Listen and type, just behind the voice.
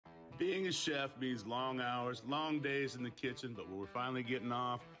Being a chef means long hours, long days in the kitchen, but when we're finally getting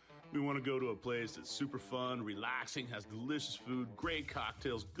off, we want to go to a place that's super fun, relaxing, has delicious food, great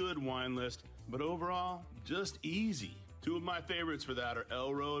cocktails, good wine list, but overall, just easy. Two of my favorites for that are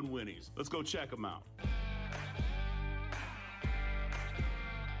Elro and Winnie's. Let's go check them out.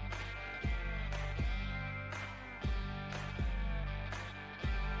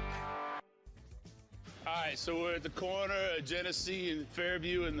 All right, so we're at the corner of Genesee and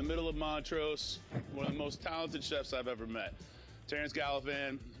Fairview in the middle of Montrose. One of the most talented chefs I've ever met. Terrence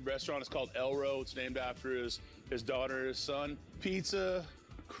Gallivan. The restaurant is called Elro. It's named after his daughter and his son. Pizza,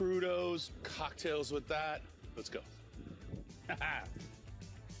 crudos, cocktails with that. Let's go.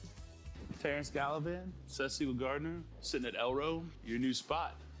 Terrence Gallivan, Cecil Gardner, sitting at Elro, your new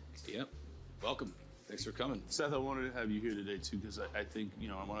spot. Yep. Welcome. Thanks for coming. Seth, I wanted to have you here today too, because I think,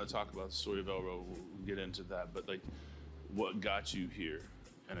 I want to talk about the story of Elro. We'll get into that, but like, what got you here?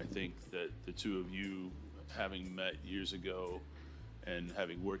 And I think that the two of you, having met years ago and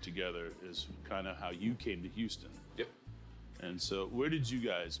having worked together, is kind of how you came to Houston. Yep. And so, where did you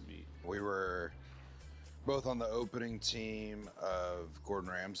guys meet? We were both on the opening team of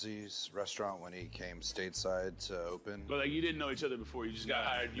Gordon Ramsay's restaurant when he came stateside to open. But like, you didn't know each other before. You just got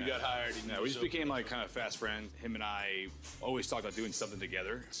hired. You got hired. And we just became like kind of fast friends. Him and I always talked about doing something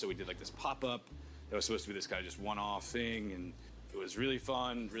together. So we did like this pop-up that was supposed to be this kind of just one-off thing, and it was really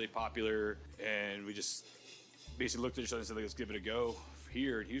fun, really popular. And we just basically looked at each other and said, let's give it a go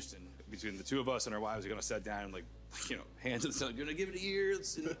here in Houston. Between the two of us and our wives, we're gonna sit down and like, hands on the sun, gonna give it a year.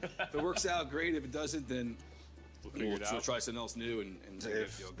 If it works out, great. If it doesn't, then we'll try something else new. And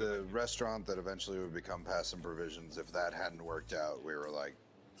if the restaurant that eventually would become Pass and Provisions, if that hadn't worked out, we were like,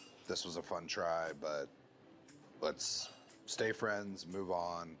 this was a fun try, but let's stay friends, move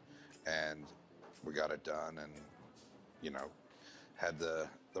on. And we got it done, and had the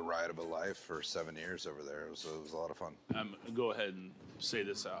ride of a life for 7 years over there. It was a lot of fun. Go ahead and say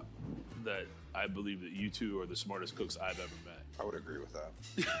this out, that I believe that you two are the smartest cooks I've ever met. I would agree with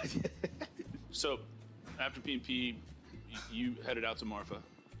that. So, after P&P, you headed out to Marfa.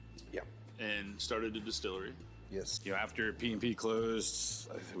 Yeah. And started a distillery. Yes. After P&P closed,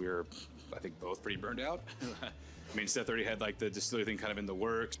 we were, I think, both pretty burned out. I mean, Seth already had like the distillery thing kind of in the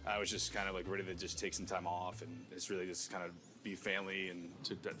works. I was just kind of like ready to just take some time off and it's really just kind of be family, and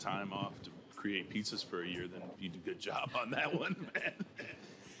took that time off to create pizzas for a year. Then you did a good job on that one, man.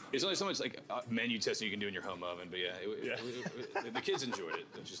 It's only so much like menu testing you can do in your home oven, but the kids enjoyed it,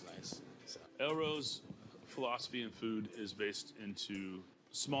 which is nice. So. Elro's philosophy in food is based into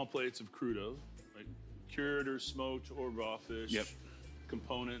small plates of crudo, like cured or smoked or raw fish. Yep.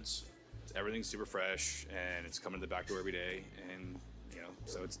 Components. Everything's super fresh, and it's coming to the back door every day, and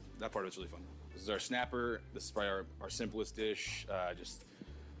so it's that part of it's really fun. This is our snapper. This is probably our simplest dish. Just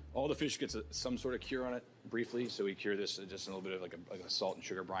all the fish gets some sort of cure on it briefly, so we cure this just in a little bit of like a salt and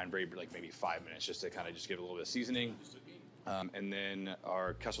sugar brine, like maybe 5 minutes, just to kind of just give it a little bit of seasoning. And then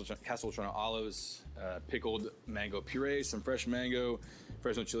our Casteltrano olives, pickled mango puree, some fresh mango,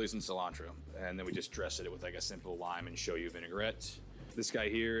 Fresno chilies, and cilantro, and then we just dress it with like a simple lime and shoyu vinaigrette. This guy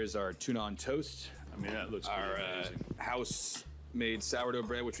here is our tuna on toast. I mean, that looks pretty amazing. House-made sourdough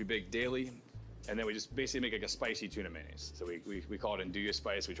bread, which we bake daily. And then we just basically make like a spicy tuna mayonnaise. So we call it andouille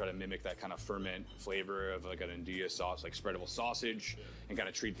spice. We try to mimic that kind of ferment flavor of like an andouille sauce, like spreadable sausage, and kind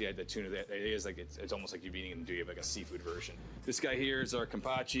of treat the tuna. It is like it's almost like you're eating an andouille of like a seafood version. This guy here is our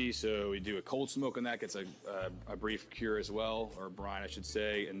kampachi. So we do a cold smoke on that, gets a brief cure as well, or brine I should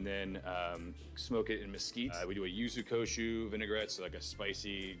say, and then smoke it in mesquite. We do a yuzu koshu vinaigrette, so like a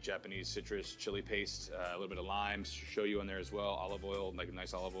spicy Japanese citrus chili paste, a little bit of lime, shoyu on there as well, olive oil, like a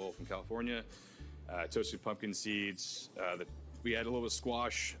nice olive oil from California. Toasted pumpkin seeds. We add a little bit of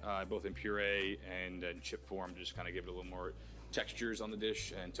squash, both in puree and in chip form, to just kind of give it a little more textures on the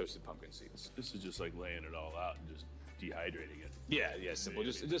dish, and toasted pumpkin seeds. This is just like laying it all out and just dehydrating it. Yeah, simple.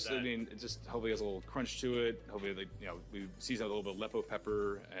 It just hopefully has a little crunch to it. Hopefully, we season a little bit of Aleppo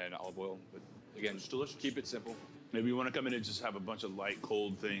pepper and olive oil. But again, it's delicious. Keep it simple. Maybe you want to come in and just have a bunch of light,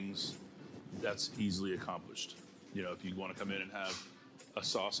 cold things. That's easily accomplished. If you want to come in and have a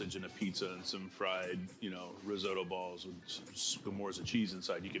sausage and a pizza and some fried, risotto balls with some more of cheese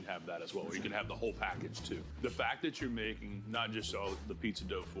inside, you can have that as well. Or you can have the whole package too. The fact that you're making not just all the pizza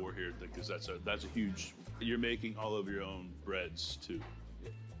dough for here, because that's a huge. You're making all of your own breads too.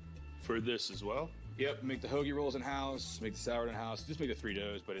 For this as well. Yep, make the hoagie rolls in house, make the sourdough in house. Just make the 3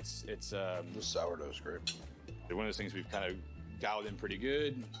 doughs, but it's the sourdough's great. One of those things we've kind of dialed in pretty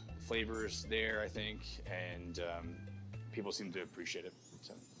good. Flavors there, I think, and people seem to appreciate it.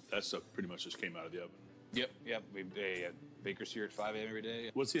 So that stuff pretty much just came out of the oven. Yep. Bakers here at 5 a.m. every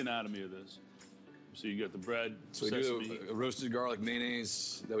day. What's the anatomy of this? So you got the bread, So we do a roasted garlic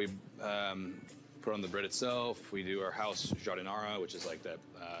mayonnaise that we put on the bread itself. We do our house jardinara, which is like that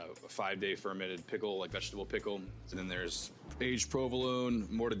 5-day fermented pickle, like vegetable pickle. And then there's aged provolone,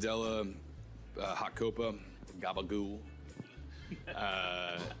 mortadella, hot copa, gabagool,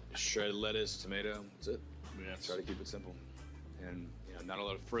 shredded lettuce, tomato. That's it. Yes. Try to keep it simple. And not a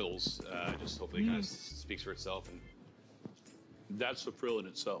lot of frills. Just hopefully it kind of speaks for itself. And That's the frill in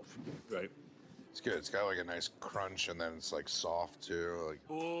itself, right? It's good. It's got like a nice crunch, and then it's like soft too. Like,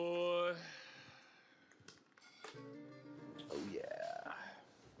 Boy. oh yeah.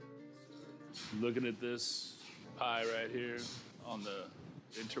 Looking at this pie right here on the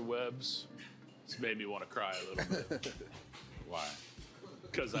interwebs, it's made me want to cry a little bit. why?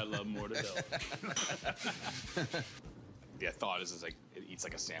 Because I love mortadella. The thought is like it eats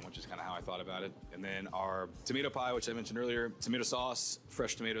like a sandwich is kind of how I thought about it. And then our tomato pie, which I mentioned earlier, tomato sauce,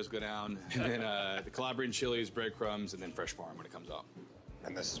 fresh tomatoes go down, and then the Calabrian chilies, breadcrumbs, and then fresh parm when it comes out.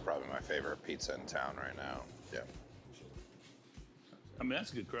 And this is probably my favorite pizza in town right now. Yeah. I mean,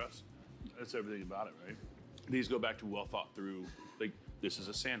 that's a good crust. That's everything about it, right? These go back to well thought through, like, this is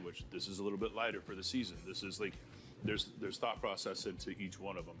a sandwich. This is a little bit lighter for the season. This is like, there's thought process into each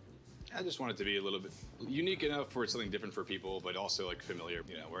one of them. I just want it to be a little bit unique enough for something different for people, but also like familiar.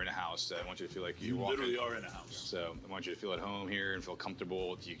 We're in a house. I want you to feel like You walk literally in. are in a house. So I want you to feel at home here and feel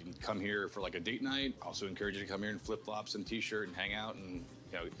comfortable. You can come here for like a date night. Also encourage you to come here in flip-flops and t-shirt and hang out and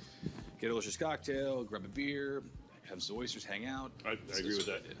get a delicious cocktail, grab a beer, have some oysters, hang out. I agree with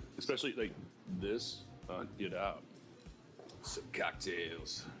that. Especially like this, get out. Some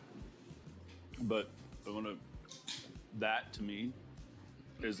cocktails. But that to me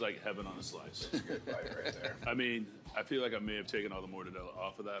is like heaven on a slice. Good bite right there. I mean, I feel like I may have taken all the mortadella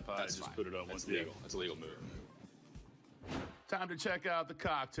off of that pie That's and just fine. put it on That's one. legal. That's a legal move. Time to check out the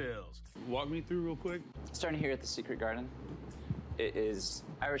cocktails. Walk me through real quick. Starting here at the Secret Garden, it is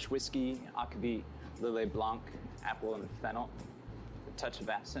Irish whiskey, akavit, Lillet Blanc, apple and fennel, a touch of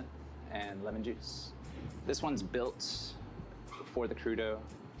absinthe, and lemon juice. This one's built for the crudo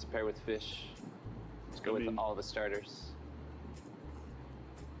to pair with fish, to go with all the starters.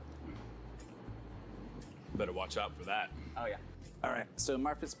 Better watch out for that. Oh yeah. All right, so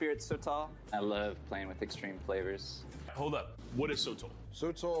Marfa Spirit Sotol. I love playing with extreme flavors. Hold up. What is Sotol?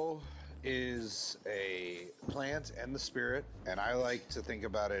 Sotol is a plant and the spirit, and I like to think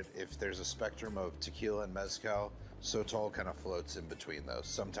about it if there's a spectrum of tequila and mezcal, Sotol kind of floats in between those.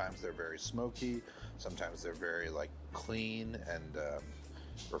 Sometimes they're very smoky, sometimes they're very like clean and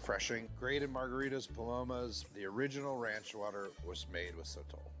refreshing. Great in margaritas, palomas. The original ranch water was made with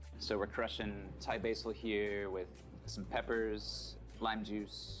Sotol. So we're crushing Thai basil here with some peppers, lime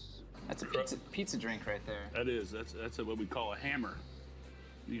juice. That's a pizza drink right there. That is. That's what we call a hammer.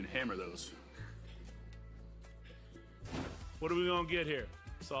 You can hammer those. What are we gonna get here?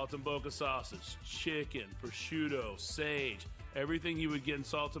 Saltimbocca sausage, chicken, prosciutto, sage, everything you would get in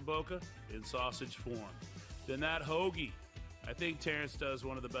Saltimbocca in sausage form. Then that hoagie. I think Terrence does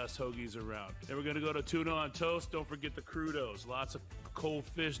one of the best hoagies around. Then we're gonna go to tuna on toast. Don't forget the crudos. Lots of cold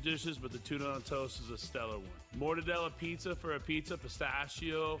fish dishes, but the tuna on toast is a stellar one. Mortadella pizza for a pizza,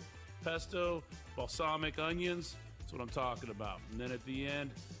 pistachio, pesto, balsamic onions. That's what I'm talking about. And then at the end,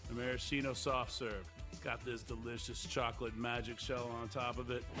 a maraschino soft serve. It's got this delicious chocolate magic shell on top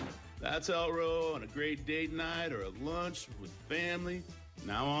of it. That's Elro on a great date night or a lunch with family.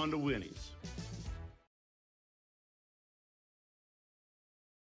 Now on to Winnie's.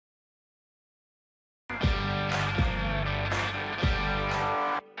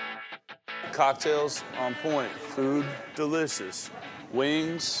 Cocktails on point, food delicious,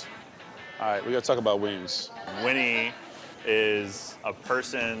 wings. All right, we gotta talk about wings. Winnie is a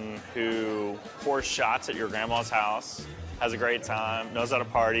person who pours shots at your grandma's house, has a great time, knows how to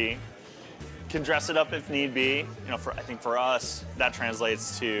party, can dress it up if need be. I think for us, that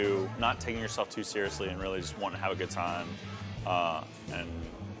translates to not taking yourself too seriously and really just wanting to have a good time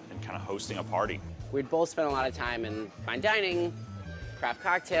and kind of hosting a party. We'd both spent a lot of time in fine dining, craft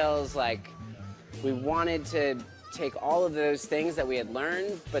cocktails, we wanted to take all of those things that we had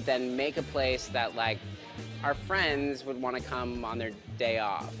learned, but then make a place that our friends would want to come on their day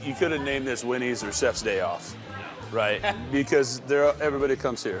off. You could have named this Winnie's or Chef's Day Off, right? Because everybody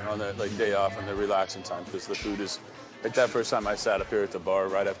comes here on their day off and their relaxing time because the food is, that first time I sat up here at the bar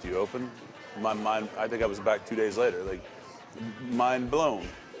right after you opened, my mind, I think I was back 2 days later, mind blown.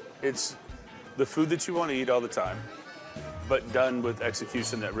 It's the food that you want to eat all the time, but done with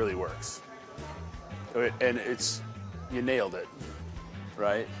execution that really works. And you nailed it,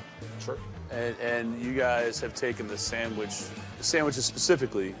 right? Sure. And you guys have taken the sandwiches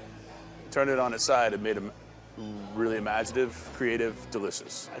specifically, turned it on its side and made them really imaginative, creative,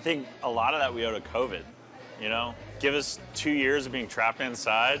 delicious. I think a lot of that we owe to COVID, you know? Give us 2 years of being trapped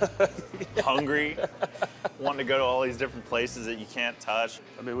inside, hungry, wanting to go to all these different places that you can't touch.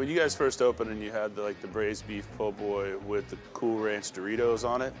 I mean, when you guys first opened and you had the braised beef po' boy with the Cool Ranch Doritos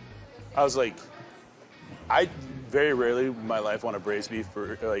on it, I was like, I very rarely in my life want a braised beef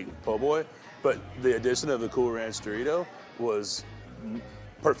po' boy, but the addition of the Cool Ranch Dorito was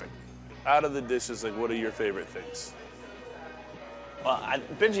perfect. Out of the dishes, what are your favorite things? Well,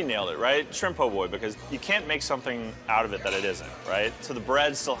 Benji nailed it, right? Shrimp po' boy, because you can't make something out of it that it isn't, right? So the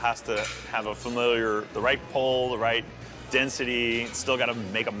bread still has to have the right pull, the right density. It's still got to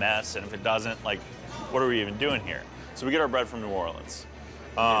make a mess, and if it doesn't, what are we even doing here? So we get our bread from New Orleans.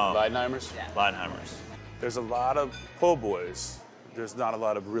 Leidenheimers? Yeah. Leidenheimers. There's a lot of po' boys. There's not a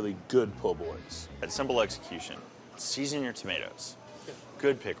lot of really good po' boys. It's simple execution. Season your tomatoes.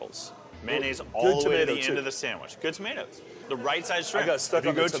 Good pickles. Mayonnaise all the way to the end of the sandwich. Good tomatoes. The right size shrimp. I got stuck if you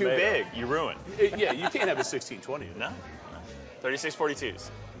on the go too tomato. big, you ruin. Yeah, you can't have a 1620. No.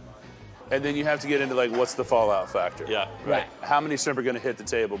 3642s. And then you have to get into what's the fallout factor? Yeah. Right. How many shrimp are going to hit the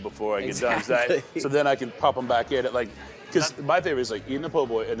table before I get Exactly. done? So then I can pop them back in. Because my favorite is eating the po'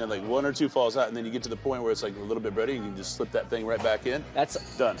 boy and then one or two falls out and then you get to the point where it's a little bit bready and you can just slip that thing right back in.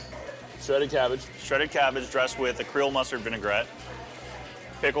 That's Done. Shredded cabbage. Shredded cabbage dressed with a Creole mustard vinaigrette.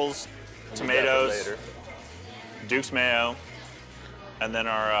 Pickles, tomatoes, Later. Duke's mayo, and then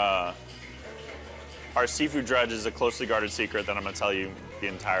our seafood dredge is a closely guarded secret that I'm going to tell you the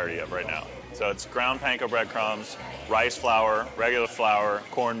entirety of right now. So it's ground panko breadcrumbs, rice flour, regular flour,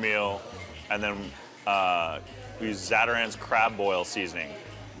 cornmeal, and then we use Zatarain's crab boil seasoning.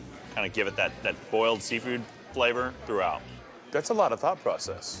 Kind of give it that boiled seafood flavor throughout. That's a lot of thought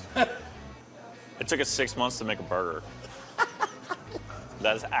process. It took us 6 months to make a burger.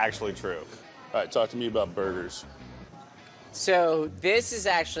 That's actually true. All right, talk to me about burgers. So this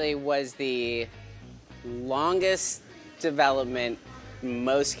was the longest development,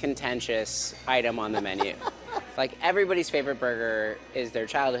 most contentious item on the menu. Everybody's favorite burger is their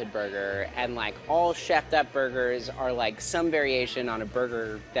childhood burger, and all chefed up burgers are some variation on a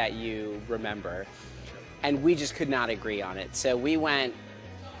burger that you remember. And we just could not agree on it. So we went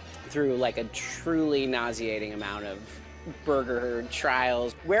through a truly nauseating amount of burger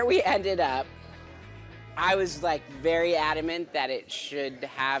trials. Where we ended up, I was very adamant that it should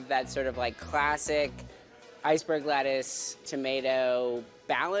have that sort of classic iceberg lettuce, tomato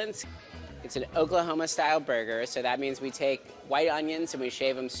balance. It's an Oklahoma style burger, so that means we take white onions and we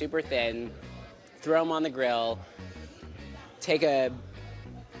shave them super thin, throw them on the grill, take a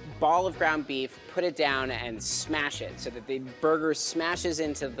ball of ground beef, put it down and smash it so that the burger smashes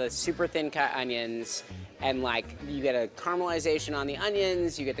into the super thin cut onions, and you get a caramelization on the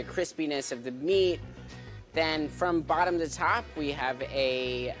onions, you get the crispiness of the meat. Then from bottom to top, we have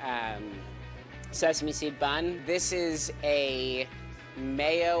a sesame seed bun. This is a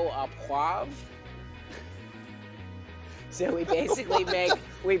mayo au poivre. So we basically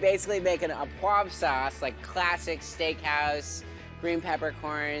make an au poivre sauce, classic steakhouse, green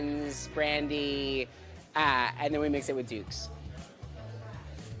peppercorns, brandy, and then we mix it with Duke's.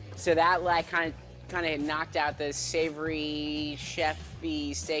 So that kind of knocked out the savory,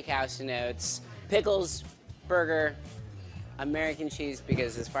 chef-y steakhouse notes. Pickles, burger, American cheese,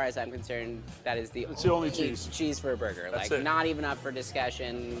 because as far as I'm concerned, that is It's the only cheese for a burger. That's it. Not even up for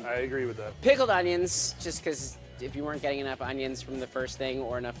discussion. I agree with that. Pickled onions, just because if you weren't getting enough onions from the first thing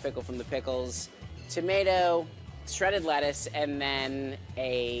or enough pickle from the pickles. Tomato, shredded lettuce, and then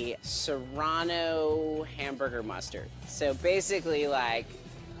a Serrano hamburger mustard. So basically,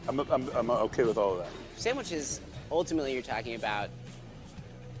 I'm okay with all of that. sandwiches, ultimately you're talking about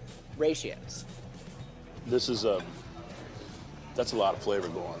ratios. This is that's a lot of flavor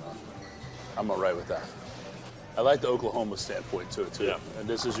going on. I'm all right with that. I like the Oklahoma standpoint to it too. Yeah. And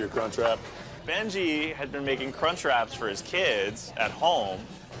this is your crunch wrap. Benji had been making crunch wraps for his kids at home,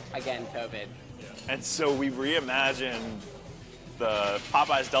 Again, COVID. and so we reimagined the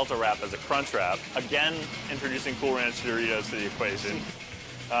Popeyes Delta wrap as a crunch wrap. Again, introducing Cool Ranch Doritos to the equation.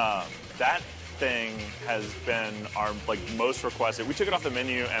 That thing has been our most requested. We took it off the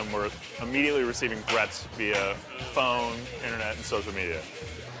menu and we're immediately receiving threats via phone, internet, and social media.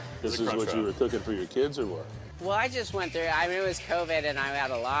 This It's a is crunch what you wrap. were cooking for your kids or what? Well, I just went through, it was COVID and I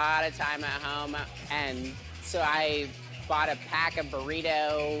had a lot of time at home, and so I bought a pack of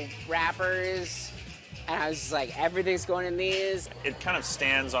burrito wrappers, and I was just everything's going in these. It kind of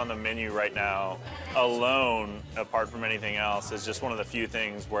stands on the menu right now alone, apart from anything else, is just one of the few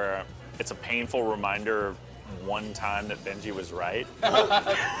things where it's a painful reminder of one time that Benji was right.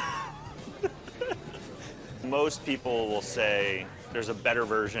 Most people will say there's a better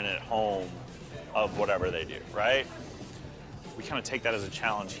version at home of whatever they do, right? We kind of take that as a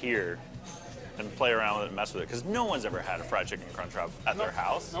challenge here and play around with it and mess with it, because no one's ever had a fried chicken crunchwrap at their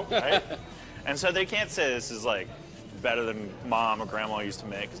house, right? And so they can't say this is like better than mom or grandma used to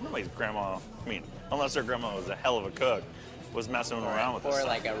make, because nobody's grandma, I mean, unless their grandma was a hell of a cook, was messing around with this Or stuff.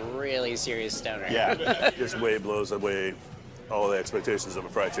 like a really serious stoner. Yeah. This way blows away all the expectations of a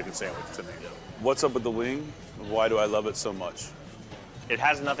fried chicken sandwich to me. What's up with the wing? Why do I love it so much? It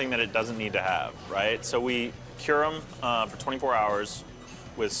has nothing that it doesn't need to have, right? So we cure them for 24 hours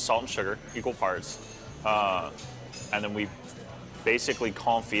with salt and sugar, equal parts. And then we basically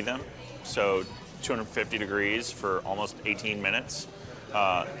confit them. So 250 degrees for almost 18 minutes.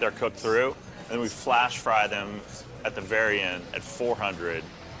 They're cooked through. And then we flash fry them at the very end at 400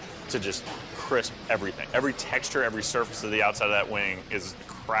 to just crisp everything. Every texture, every surface of the outside of that wing is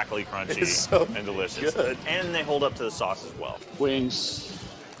crackly, crunchy, It's so and delicious. good. And they hold up to the sauce as well. Wings.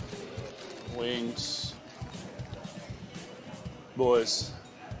 Wings. Boys.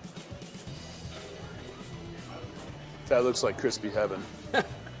 That looks like crispy heaven.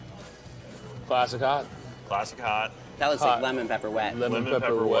 Classic hot. Classic hot. That looks Hot. like lemon pepper wet. Lemon Lemon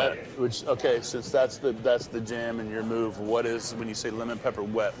pepper pepper wet. wet. Which, okay, since that's the jam in your move, what is, when you say lemon pepper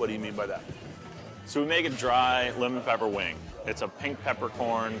wet, what do you mean by that? So we make a dry lemon pepper wing. It's a pink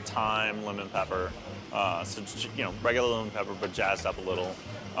peppercorn, thyme, lemon pepper. So it's, you know, regular lemon pepper, but jazzed up a little.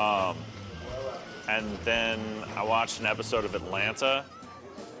 And then I watched an episode of Atlanta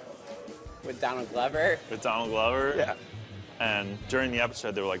With Donald Glover. with Donald Glover. Yeah. And during the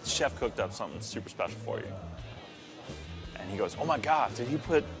episode, they were like, the chef cooked up something super special for you. And he goes, oh my God, did he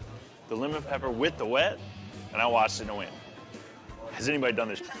put the lemon pepper with the wet? And I watched it and I went, has anybody done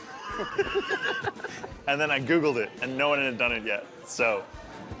this? And then I Googled it and no one had done it yet. So,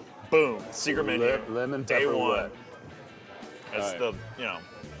 boom, secret menu. Lemon day pepper one. wet. It's All right. the, you know,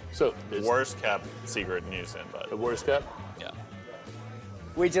 So, it's worst kept secret in Houston, the but worst cut? yeah.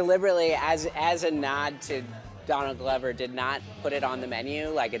 We deliberately, as a nod to Donald Glover, did not put it on the menu.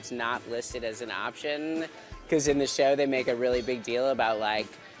 Like, it's not listed as an option. Because in the show, they make a really big deal about, like,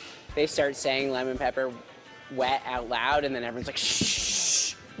 they start saying lemon pepper wet out loud, and then everyone's like,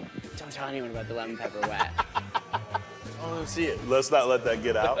 shh, don't tell anyone about the lemon pepper wet. Oh, let's see it. Let's not let that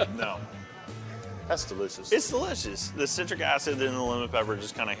get out. No. That's delicious. It's delicious. The citric acid in the lemon pepper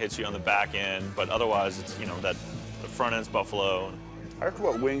just kind of hits you on the back end, but otherwise it's, you know, that the front end's buffalo. That's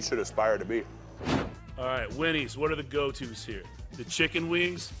what wings should aspire to be. All right, Winnie's, what are the go-tos here? The chicken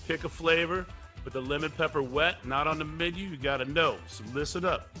wings, pick a flavor, but the lemon pepper wet, not on the menu, you gotta know. So listen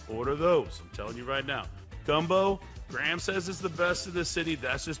up, order those, I'm telling you right now. Gumbo, Graham says it's the best in the city,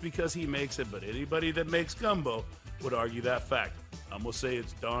 that's just because he makes it, but anybody that makes gumbo would argue that fact. I'm gonna say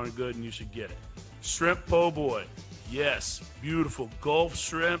it's darn good and you should get it. Shrimp po' boy, yes, beautiful Gulf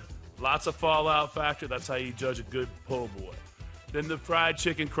shrimp, lots of fallout factor, that's how you judge a good po' boy. Then the fried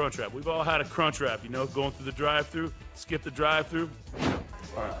chicken crunch wrap. We've all had a crunch wrap, you know, going through the drive-thru, skip the drive-thru.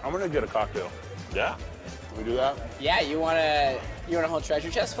 All right, I'm gonna get a cocktail. Yeah. Can we do that? Yeah, you want a whole treasure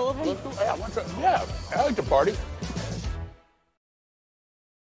chest full of them? Yeah, I like to party.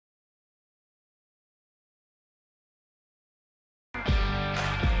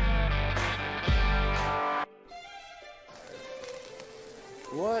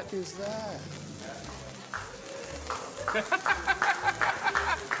 What is that?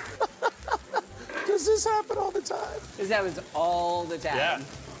 Does this happen all the time? Because that was all the time. Yeah.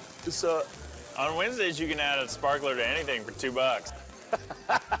 So, On Wednesdays, you can add a sparkler to anything for $2.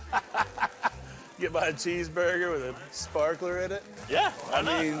 get my cheeseburger with a sparkler in it. Yeah, I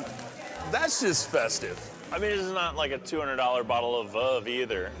mean, that's just festive. I mean, this is not like a $200 bottle of Veuve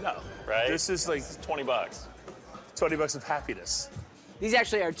either. No, Right? This is like It's $20. $20 of happiness. These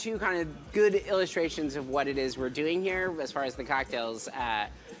actually are two kind of good illustrations of what it is we're doing here as far as the cocktails. I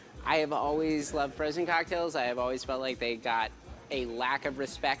have always loved frozen cocktails. I have always felt like they got a lack of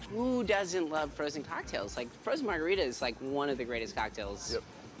respect. Who doesn't love frozen cocktails? Like, frozen margarita is like one of the greatest cocktails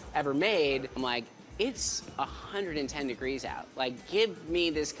ever made. I'm like, it's 110 degrees out. Like, give me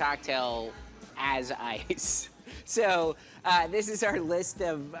this cocktail as ice. So this is our list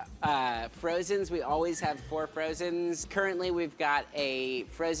of frozens. We always have 4 frozens. Currently, we've got a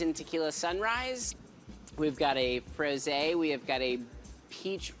frozen tequila sunrise. We've got a frosé. We have got a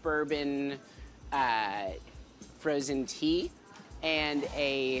peach bourbon frozen tea and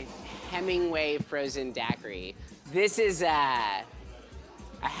a Hemingway frozen daiquiri. This is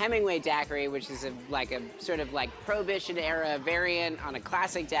a Hemingway daiquiri, which is like a sort of like Prohibition era variant on a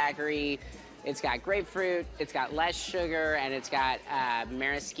classic daiquiri. It's got grapefruit, it's got less sugar, and it's got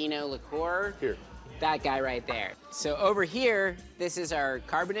maraschino liqueur. Here. That guy right there. So over here, this is our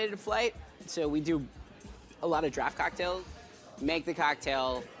carbonated flight. So we do a lot of draft cocktails, make the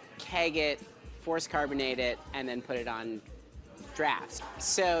cocktail, keg it, force carbonate it, and then put it on drafts.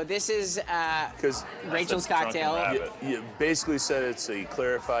 So this is Rachel's cocktail. You basically said it's a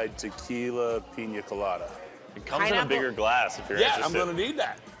clarified tequila pina colada. It comes in a Pineapple? bigger glass if you're Yeah, interested. I'm gonna need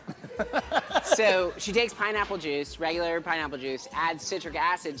that. So she takes pineapple juice, regular pineapple juice, adds citric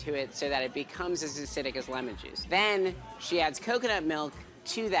acid to it so that it becomes as acidic as lemon juice. Then she adds coconut milk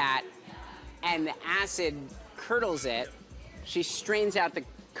to that, and the acid curdles it. She strains out the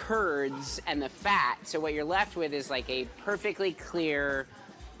curds and the fat, so what you're left with is like a perfectly clear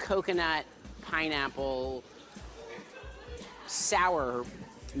coconut pineapple sour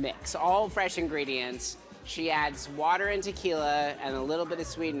mix, all fresh ingredients. She adds water and tequila and a little bit of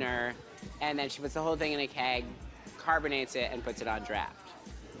sweetener, and then she puts the whole thing in a keg, carbonates it, and puts it on draft.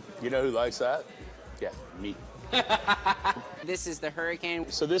 You know who likes that? Yeah, me. This is the Hurricane.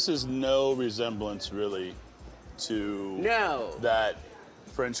 So this is no resemblance really to that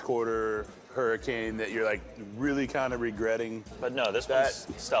French Quarter Hurricane that you're like really kind of regretting. But no, this one's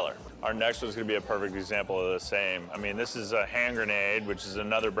stellar. Our next one's gonna be a perfect example of the same. I mean, this is a hand grenade, which is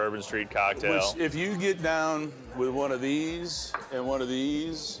another Bourbon Street cocktail. Which, if you get down with one of these and one of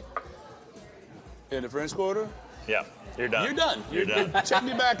these in the French Quarter, yeah, you're done. you're done. You're done. Check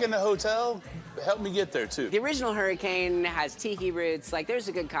me back in the hotel. Help me get there too. The original Hurricane has tiki roots. Like, there's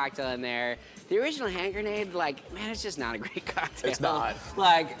a good cocktail in there. The original hand grenade, like, man, it's just not a great cocktail. It's not.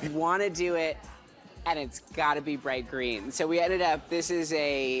 Like, you want to do it, and it's got to be bright green. So we ended up, this is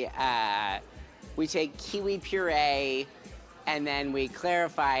we take kiwi puree, and then we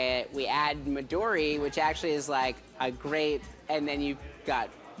clarify it. We add Midori, which actually is like a grape, and then you've got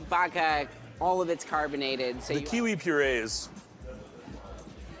vodka, all of it's carbonated. So The kiwi puree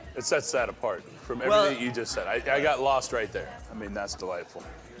it sets that apart from everything you just said. I got lost right there. I mean, that's delightful.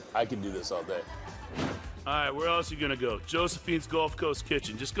 I can do this all day. All right, where else are you going to go? Josephine's Gulf Coast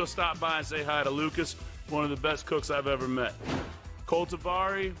Kitchen. Just go stop by and say hi to Lucas, one of the best cooks I've ever met.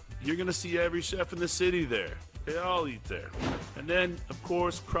 Cultivari, you're going to see every chef in the city there. They all eat there. And then, of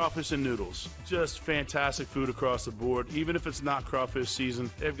course, crawfish and noodles. Just fantastic food across the board. Even if it's not crawfish season,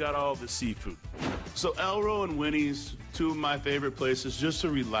 they've got all the seafood. So Elro and Winnie's, two of my favorite places just to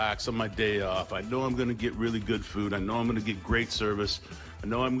relax on my day off. I know I'm going to get really good food. I know I'm going to get great service. I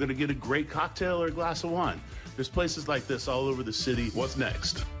know I'm going to get a great cocktail or a glass of wine. There's places like this all over the city. What's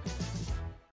next?